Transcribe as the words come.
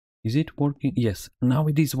Is it working? Yes, now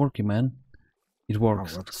it is working, man. It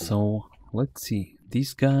works. Oh, that's cool. So let's see.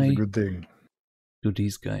 This It's guy a good thing. to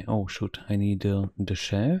this guy. Oh shoot, I need the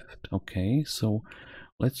shaft. Okay, so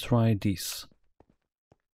let's try this.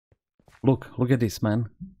 Look at this, man.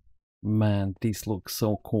 Man, this looks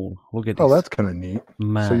so cool. Look at this. Oh, that's kind of neat.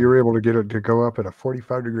 Man. So you're able to get it to go up at a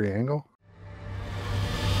 45-degree angle?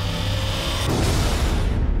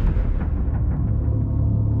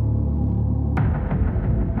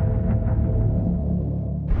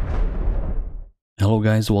 Hello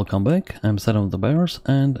guys, welcome back. I'm Saddamo the Bears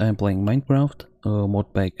and I'm playing Minecraft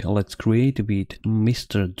modpack Let's Create with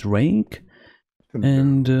Mr. Drake.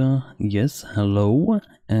 And yes, hello.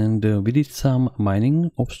 And we did some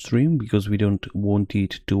mining off stream because we don't want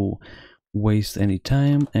it to waste any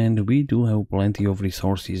time, and we do have plenty of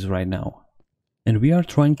resources right now. And we are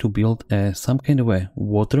trying to build some kind of a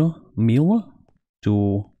water mill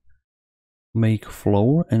to make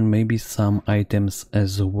flour and maybe some items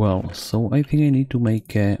as well. So I think I need to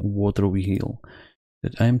make a water wheel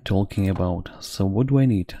that I'm talking about. So what do I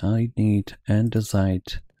need? I need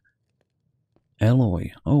andesite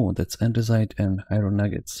alloy. Oh, that's andesite and iron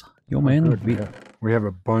nuggets. Yo man, good. We have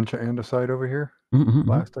a bunch of andesite over here.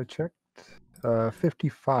 Last I checked,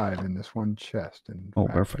 55 in this one chest. Oh,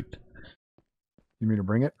 perfect. You mean to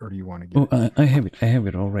bring it, or do you want to get it? I have it. I have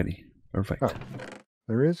it already. Perfect. Oh,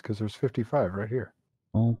 there is, because there's 55 right here.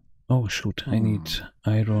 Oh shoot! I need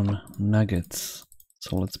iron nuggets.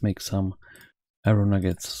 So let's make some iron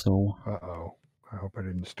nuggets. So. Uh-oh. I hope I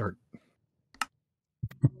didn't start.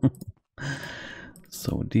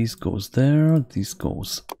 So this goes there, this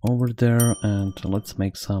goes over there, and let's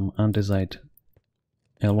make some andesite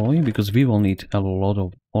alloy because we will need a lot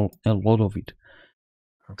of it.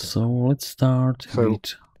 Okay. So let's start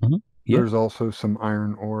with. There's also some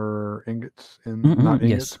iron ore ingots in, not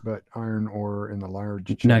ingots, but iron ore in the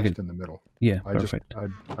large chest in the middle. Yeah, I perfect.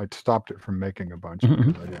 I stopped it from making a bunch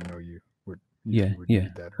because I didn't know you would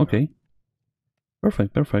need that. Okay. Not.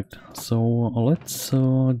 Perfect. So let's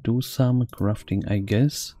do some crafting, I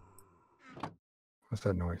guess. What's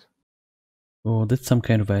that noise? Oh, that's some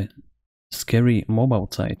kind of a scary mob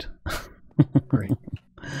outside. Great.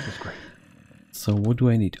 That's great. So what do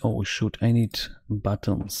I need? Oh shoot, I need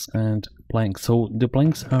buttons and planks. So the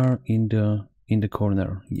planks are in the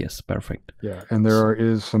corner. Yes, perfect. Yeah, and there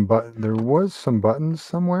was some buttons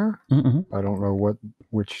somewhere. I don't know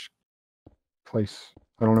which place.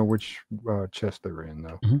 I don't know which chest they're in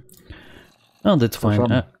though. Oh, that's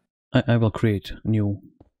fine. I will create new.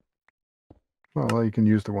 Well, you can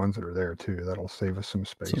use the ones that are there too. That'll save us some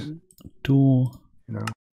space. So 2,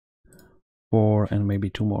 4, and maybe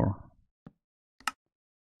 2 more.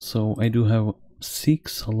 So I do have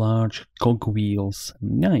 6 large cogwheels.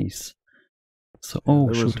 Nice. So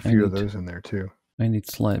there was a few of those in there too. I need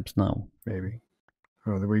slabs now. Maybe.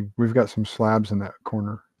 Oh, we've got some slabs in that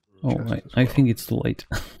corner. Oh, I think it's too late.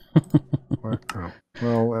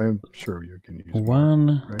 Well, I'm sure you can use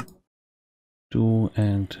 1, right? 2,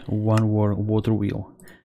 and 1 more water wheel.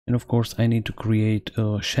 And of course I need to create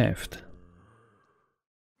a shaft.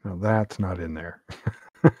 No, that's not in there.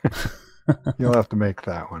 You'll have to make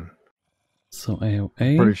that one. So I have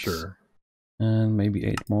 8. Pretty sure. And maybe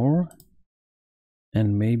 8 more.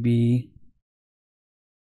 And maybe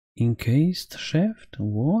encased shaft?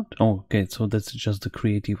 What? Oh, okay, so that's just the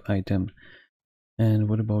creative item. And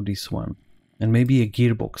what about this one? And maybe a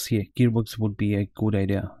gearbox. Yeah, gearbox would be a good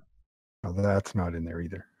idea. Oh, that's not in there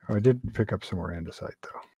either. Oh, I did pick up some more andesite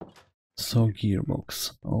though. So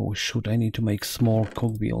gearbox. Oh shoot, I need to make small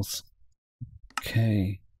cogwheels.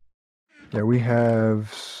 Okay. Yeah, we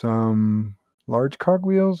have some large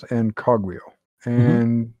cogwheels and cogwheel,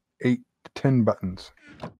 and 8 to 10 buttons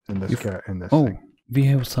in this thing. We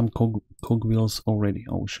have some cogwheels already.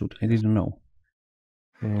 Oh shoot, I didn't know.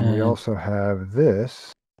 And we also have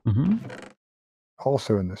this,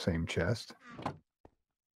 also in the same chest.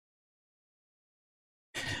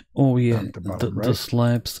 Oh yeah, the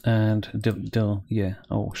slabs and the yeah.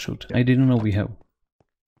 Oh shoot, I didn't know we have.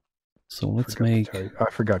 So let's make. I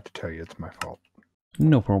forgot to tell you. It's my fault.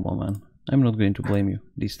 No problem, man. I'm not going to blame you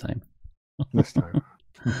this time. This time.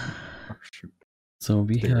 Oh, shoot. So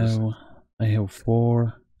we have. I have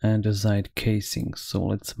 4 andesite casings. So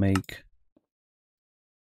let's make.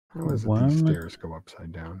 How is it these stairs go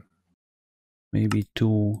upside down? Maybe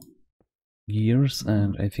 2 gears,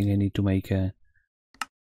 and I think I need to make a.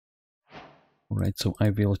 Alright, so I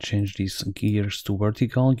will change these gears to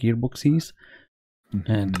vertical gearboxes.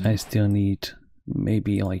 And I still need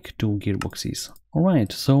maybe like 2 gearboxes.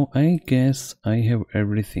 Alright, so I guess I have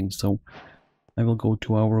everything. So I will go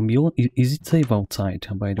to our mill. Is it safe outside,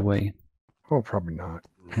 by the way? Oh, probably not.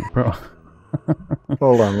 Bro.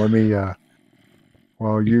 Hold on, let me.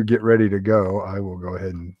 While you get ready to go, I will go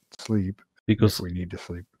ahead and sleep Because if we need to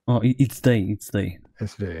sleep. oh, it's day. It's day.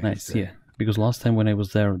 It's day. Nice. It's day. Yeah. Because last time when I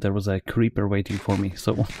was there was a creeper waiting for me.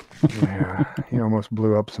 So. Yeah, he almost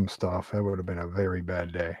blew up some stuff. That would have been a very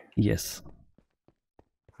bad day. Yes.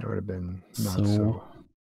 That would have been not so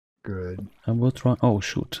good. I will try. Oh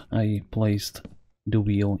shoot! I placed the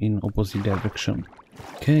wheel in opposite direction.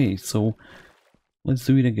 Okay, so let's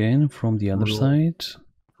do it again from the other side.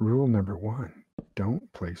 Rule number 1: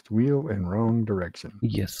 don't place wheel in wrong direction.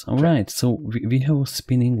 Yes. All right. So we have a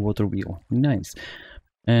spinning water wheel. Nice.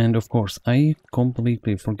 And of course, I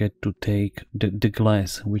completely forget to take the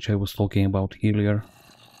glass which I was talking about earlier.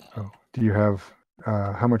 Oh, do you have?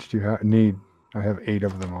 How much do you need? I have 8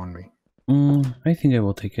 of them on me. I think I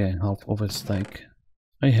will take a half of a stack.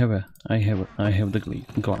 I have the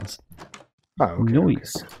glass. Oh, okay.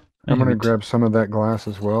 Nice. Okay. I'm gonna grab some of that glass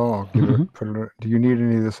as well. I'll give it. Put it. Do you need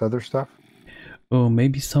any of this other stuff? Oh,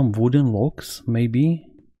 maybe some wooden logs. Maybe.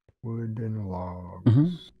 Wooden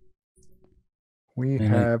logs. We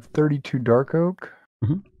have 32 dark oak.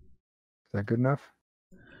 Is that good enough?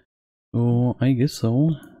 Oh, I guess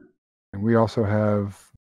so. And we also have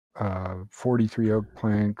 43 oak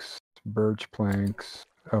planks, birch planks.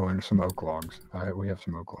 Oh, and some oak logs. We have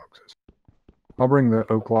some oak logs. I'll bring the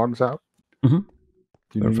oak logs out. Do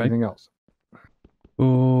you need anything else?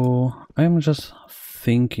 Oh, I'm just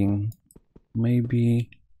thinking. Maybe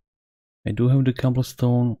I do have the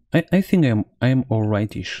cobblestone. I think I'm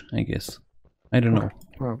alrightish, I guess. I don't know.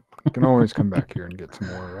 Well, you can always come back here and get some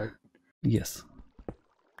more, right? Yes.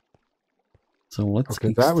 So let's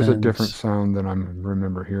extend. That was a different sound than I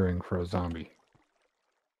remember hearing for a zombie.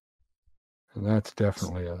 And that's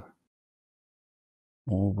definitely a...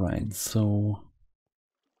 Alright, so...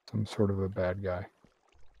 some sort of a bad guy.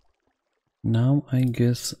 Now I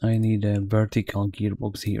guess I need a vertical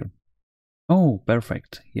gearbox here. Oh,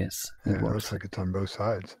 perfect. Yes, it works. Looks like it's on both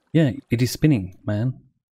sides. Yeah, it is spinning, man.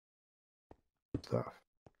 Stuff.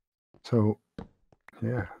 So,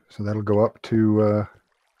 yeah. So that'll go up to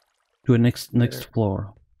a next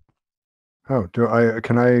floor. Oh,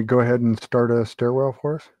 can I go ahead and start a stairwell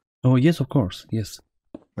for us? Oh, yes, of course. Yes.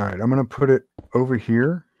 All right. I'm going to put it over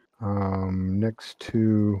here, next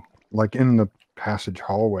to, like, in the passage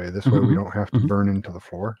hallway. This way we don't have to burn into the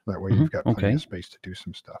floor. That way you've got plenty of space to do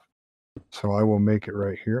some stuff. So I will make it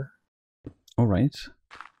right here. All right.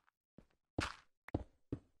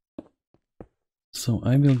 So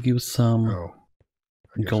I will give some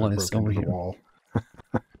glass over here. The wall.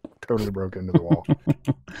 Totally broke into the wall.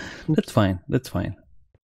 That's fine. That's fine.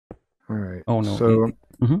 All right. Oh no. So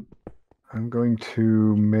I'm going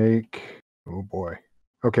to make. Oh boy.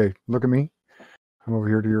 Okay, look at me. I'm over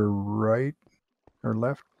here to your right or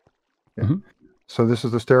left. Yeah. So this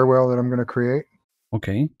is the stairwell that I'm going to create.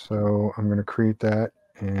 Okay. So I'm going to create that,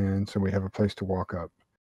 and so we have a place to walk up.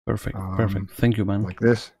 Perfect. Perfect. Thank you, man. Like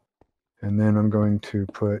this, and then I'm going to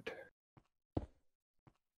put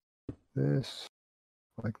this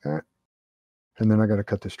like that, and then I got to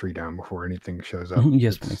cut this tree down before anything shows up.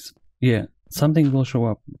 Yes, please. Yeah, something will show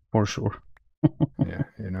up for sure. Yeah,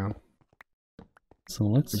 you know. So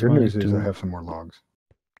let's. The good news is I have some more logs.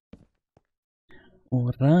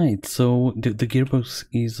 All right, so the gearbox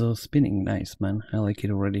is spinning. Nice, man. I like it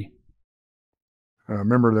already.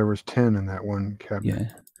 Remember, there was 10 in that one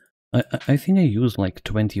cabinet. Yeah, I think I used like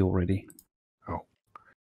 20 already. Oh,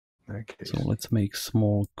 in that case. So let's make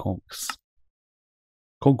small cogs.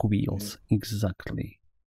 Cogwheels, exactly.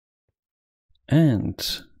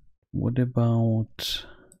 And what about...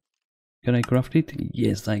 Can I craft it?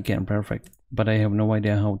 Yes, I can. Perfect. But I have no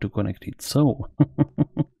idea how to connect it. So...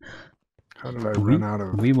 How did I run out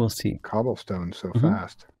of we will see. Cobblestone so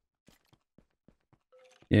fast?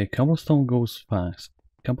 Yeah, cobblestone goes fast.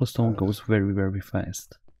 Cobblestone goes very, very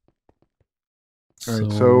fast.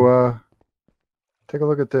 Alright, so take a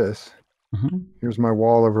look at this. Here's my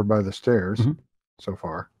wall over by the stairs so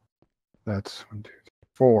far. That's 1, 2, 3,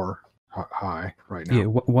 4 high right now. Yeah,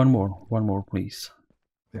 one more, please.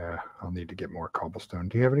 Yeah, I'll need to get more cobblestone.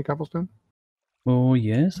 Do you have any cobblestone? Oh,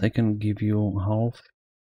 yes, I can give you half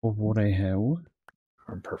of what I have.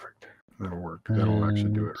 Perfect. That'll work. That'll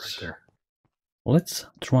actually do it right there. Let's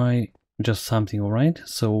try just something, alright?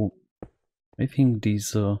 So, I think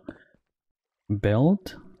this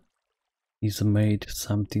belt is made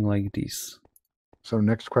something like this. So,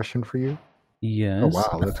 next question for you? Yes. Oh,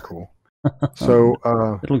 wow, that's cool. So,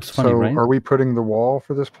 it looks funny, right? Are we putting the wall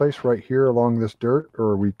for this place right here along this dirt, or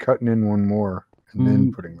are we cutting in one more and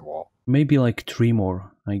then putting the wall? Maybe like 3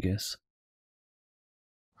 more, I guess.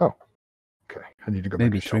 Oh, okay. I need to go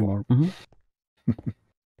maybe back 3 more.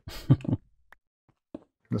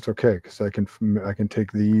 That's okay, because I can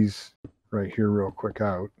take these right here real quick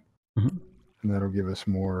out, and that'll give us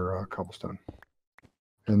more cobblestone.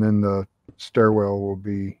 And then the stairwell will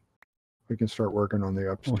be. We can start working on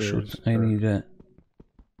the upstairs. Oh shoot! I need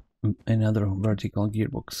another vertical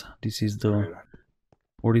gearbox. This is the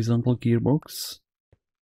horizontal gearbox.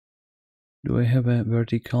 Do I have a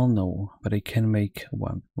vertical? No, but I can make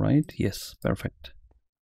one, right? Yes, perfect.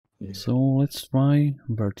 Yeah. So let's try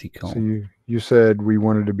vertical. So you said we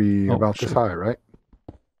wanted to be about this high, right?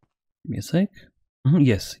 Give me a sec.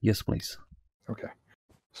 Yes, please. Okay.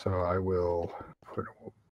 So I will put a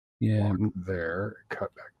block there,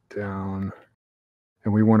 cut back down.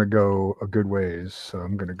 And we want to go a good ways, so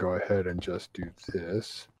I'm going to go ahead and just do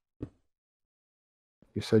this.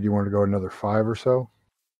 You said you wanted to go another 5 or so?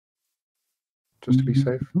 Just to be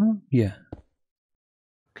safe? Yeah.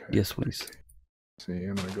 Okay. Yes, please. Okay. See,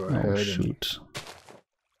 I'm going to go ahead shoot.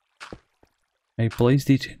 I placed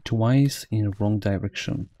it twice in the wrong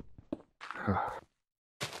direction.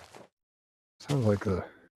 Sounds like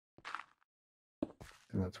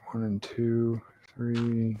that's 1 and 2,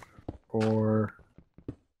 3, 4,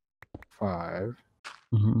 5.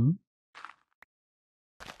 All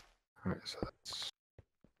right, so that's...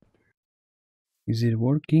 Is it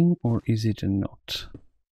working or is it not?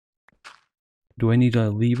 Do I need a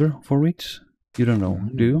lever for it? You don't know,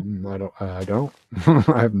 do you? I don't.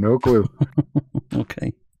 I have no clue.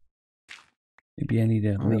 Okay. Maybe I need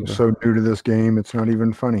a lever. I'm so new to this game, it's not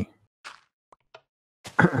even funny.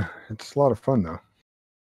 It's a lot of fun, though.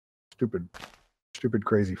 Stupid,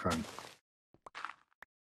 crazy fun.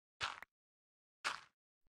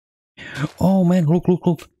 Oh man, look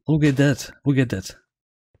at that. Look at that.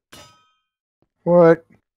 What?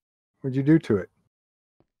 What'd you do to it?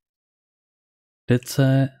 That's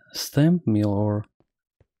a stamp mill, or...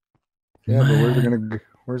 Yeah, man. But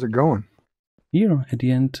where's it going? Here, at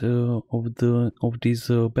the end of this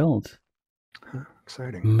belt.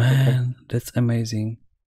 Exciting. Man, okay. That's amazing.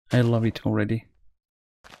 I love it already.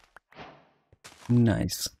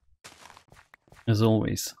 Nice. As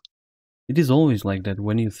always. It is always like that.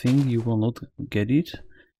 When you think you will not get it,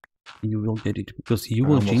 you will get it, because you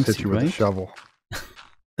will jinx it, right? With a shovel.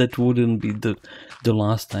 That wouldn't be the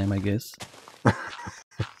last time, I guess.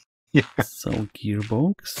 Yeah. So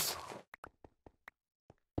gearbox.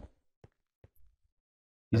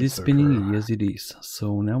 Is it spinning? Yes, it is.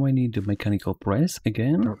 So now I need the mechanical press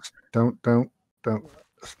again. Don't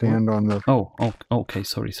stand on the... Oh, okay.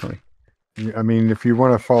 Sorry. I mean, if you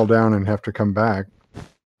want to fall down and have to come back,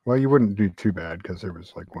 well, you wouldn't do too bad because there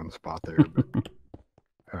was like one spot there. But...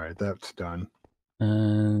 All right, that's done.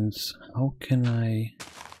 And how can I...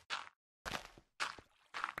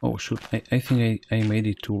 Oh shoot, I think I made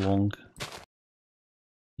it too long.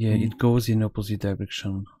 Yeah, it goes in opposite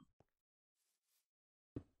direction.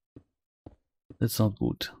 That's not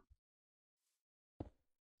good.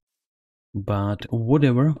 But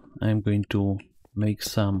whatever, I'm going to make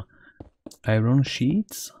some iron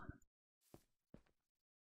sheets.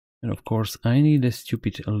 And of course, I need a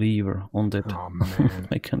stupid lever on that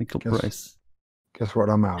mechanical press. Guess what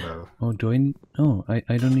I'm out of? Oh, do I need? No,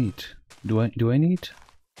 I don't need. Do I need?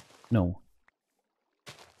 No.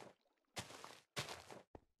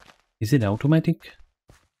 Is it automatic?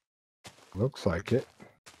 Looks like it.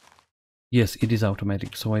 Yes, it is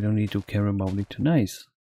automatic, so I don't need to care about it. Nice.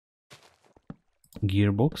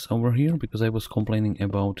 Gearbox over here, because I was complaining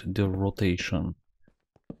about the rotation.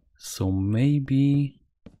 So maybe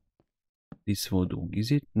this will do.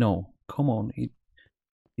 Is it? No, come on. It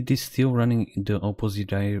is still running in the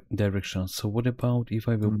opposite direction. So what about if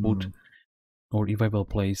I will put, or if I will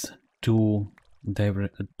place two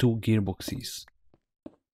gearboxes?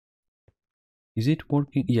 Is it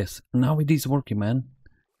working? Yes, now it is working, man.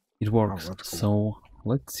 It works. Oh, cool. So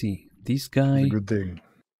let's see. This guy. That's a good thing.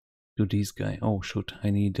 To this guy. Oh shoot!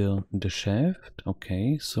 I need the shaft.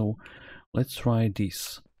 Okay, so let's try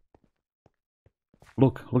this.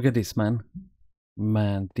 Look at this, man.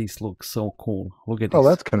 Man, this looks so cool. Look at this. Oh,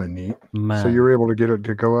 that's kind of neat. Man. So you were able to get it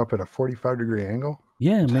to go up at a 45-degree angle?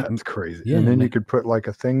 Yeah, that's crazy. Yeah, and then you could put like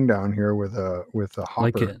a thing down here with a hopper.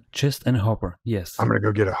 Like a chest and a hopper. Yes. I'm gonna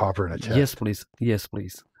go get a hopper and a chest. Yes, please. Yes,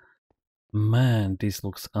 please. Man, this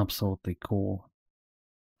looks absolutely cool.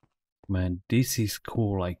 Man, this is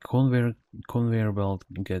cool. Like conveyor belt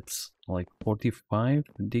gets like 45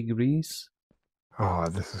 degrees. Oh,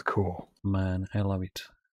 this is cool. Man, I love it.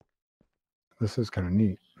 This is kind of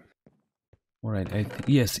neat. All right.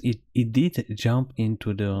 Yes, it did jump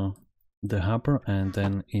into the hopper and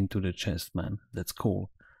then into the chest, man. That's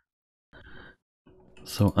cool.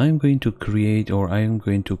 So I'm going to create, or I'm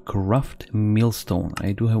going to craft millstone.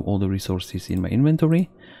 I do have all the resources in my inventory,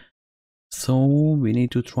 so we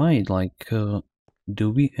need to try it. Like, do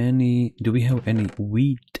we have any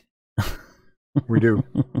wheat? We do.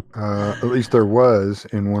 At least there was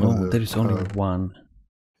in one of the. There is only one.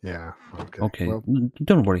 Yeah. Okay. Okay. Well,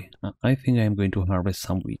 don't worry. I think I'm going to harvest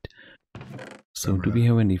some wheat. So do we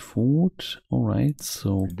have any food? All right.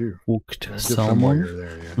 So we do. Cooked Get salmon. some while you're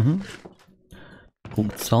there, yeah.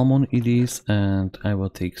 Cooked salmon it is, and I will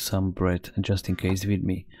take some bread just in case with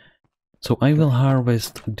me. So I will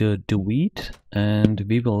harvest the wheat, and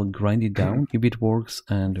we will grind it down if it works,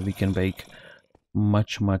 and we can bake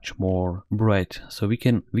much more bread. So we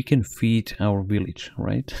can feed our village,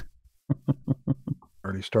 right?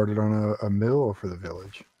 Already started on a mill for the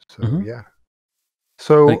village. So yeah.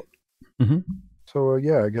 So so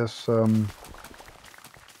yeah, I guess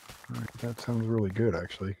that sounds really good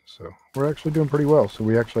actually. So we're actually doing pretty well. So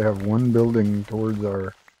we actually have one building towards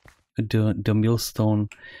our the millstone.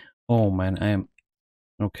 Oh man, I am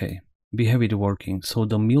okay. We have it working. So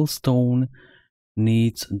the millstone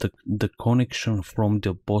needs the connection from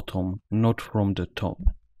the bottom, not from the top.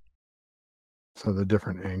 So the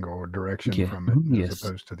different angle or direction from it as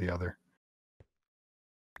opposed to the other.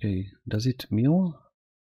 Okay, does it mill?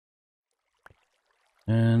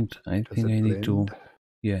 And I think I need to,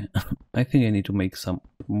 yeah, I think I need to make some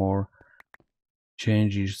more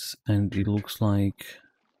changes. And it looks like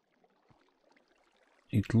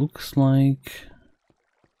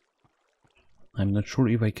I'm not sure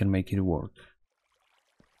if I can make it work.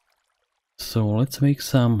 So let's make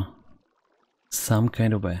some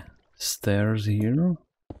kind of a stairs here,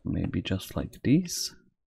 maybe just like this.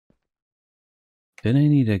 Then I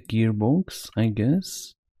need a gearbox, I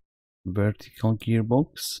guess, vertical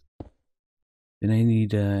gearbox. Then I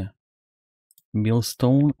need a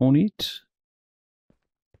millstone on it,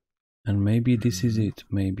 and maybe this is it.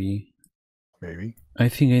 Maybe I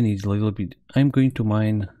think I need a little bit. I'm going to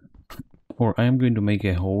mine, or I'm going to make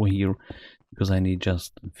a hole here because I need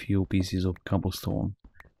just a few pieces of cobblestone.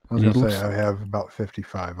 I was gonna say I have about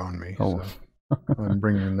 55 on me, so I'm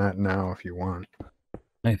bringing that now if you want.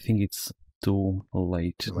 I think it's too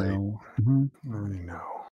late now. I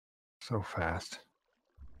know, so fast.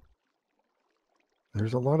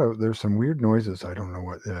 There's some weird noises. I don't know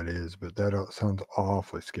what that is, but that sounds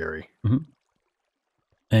awfully scary.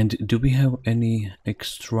 And do we have any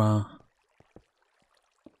extra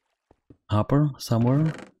hopper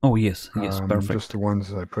somewhere? Oh yes, perfect. Just the ones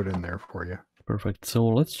that I put in there for you. Perfect. So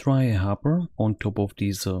let's try a hopper on top of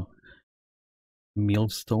this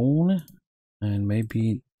millstone, and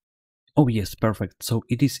maybe. Oh yes, perfect. So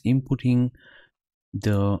it is inputting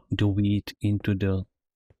the wheat into the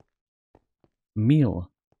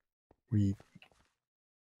mill.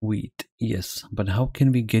 Wheat, yes. But how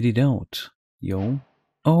can we get it out, yo?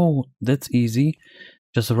 Oh, that's easy.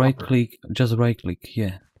 Just right click.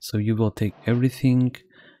 Yeah. So you will take everything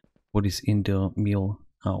what is in the mill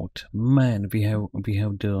out. Man, we have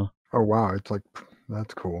the. Oh wow, it's like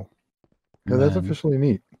that's cool. Yeah, that's officially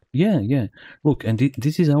neat. Yeah. Look, and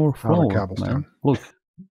this is our floor, man. Look,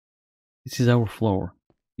 this is our floor.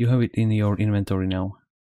 You have it in your inventory now.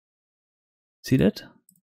 See that?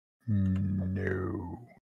 No.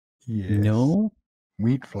 Yes. No.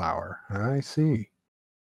 Wheat flour. I see.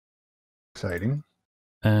 Exciting.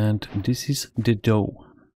 And this is the dough.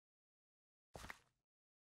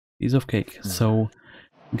 Piece of cake. So,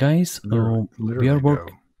 guys, we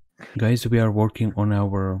are working on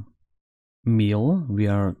our meal. We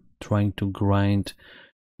are trying to grind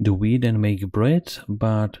the wheat and make bread,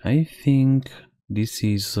 but I think this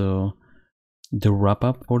is the wrap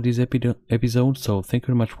up for this episode. So thank you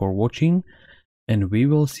very much for watching, and we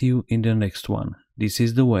will see you in the next one. This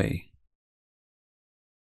is the way.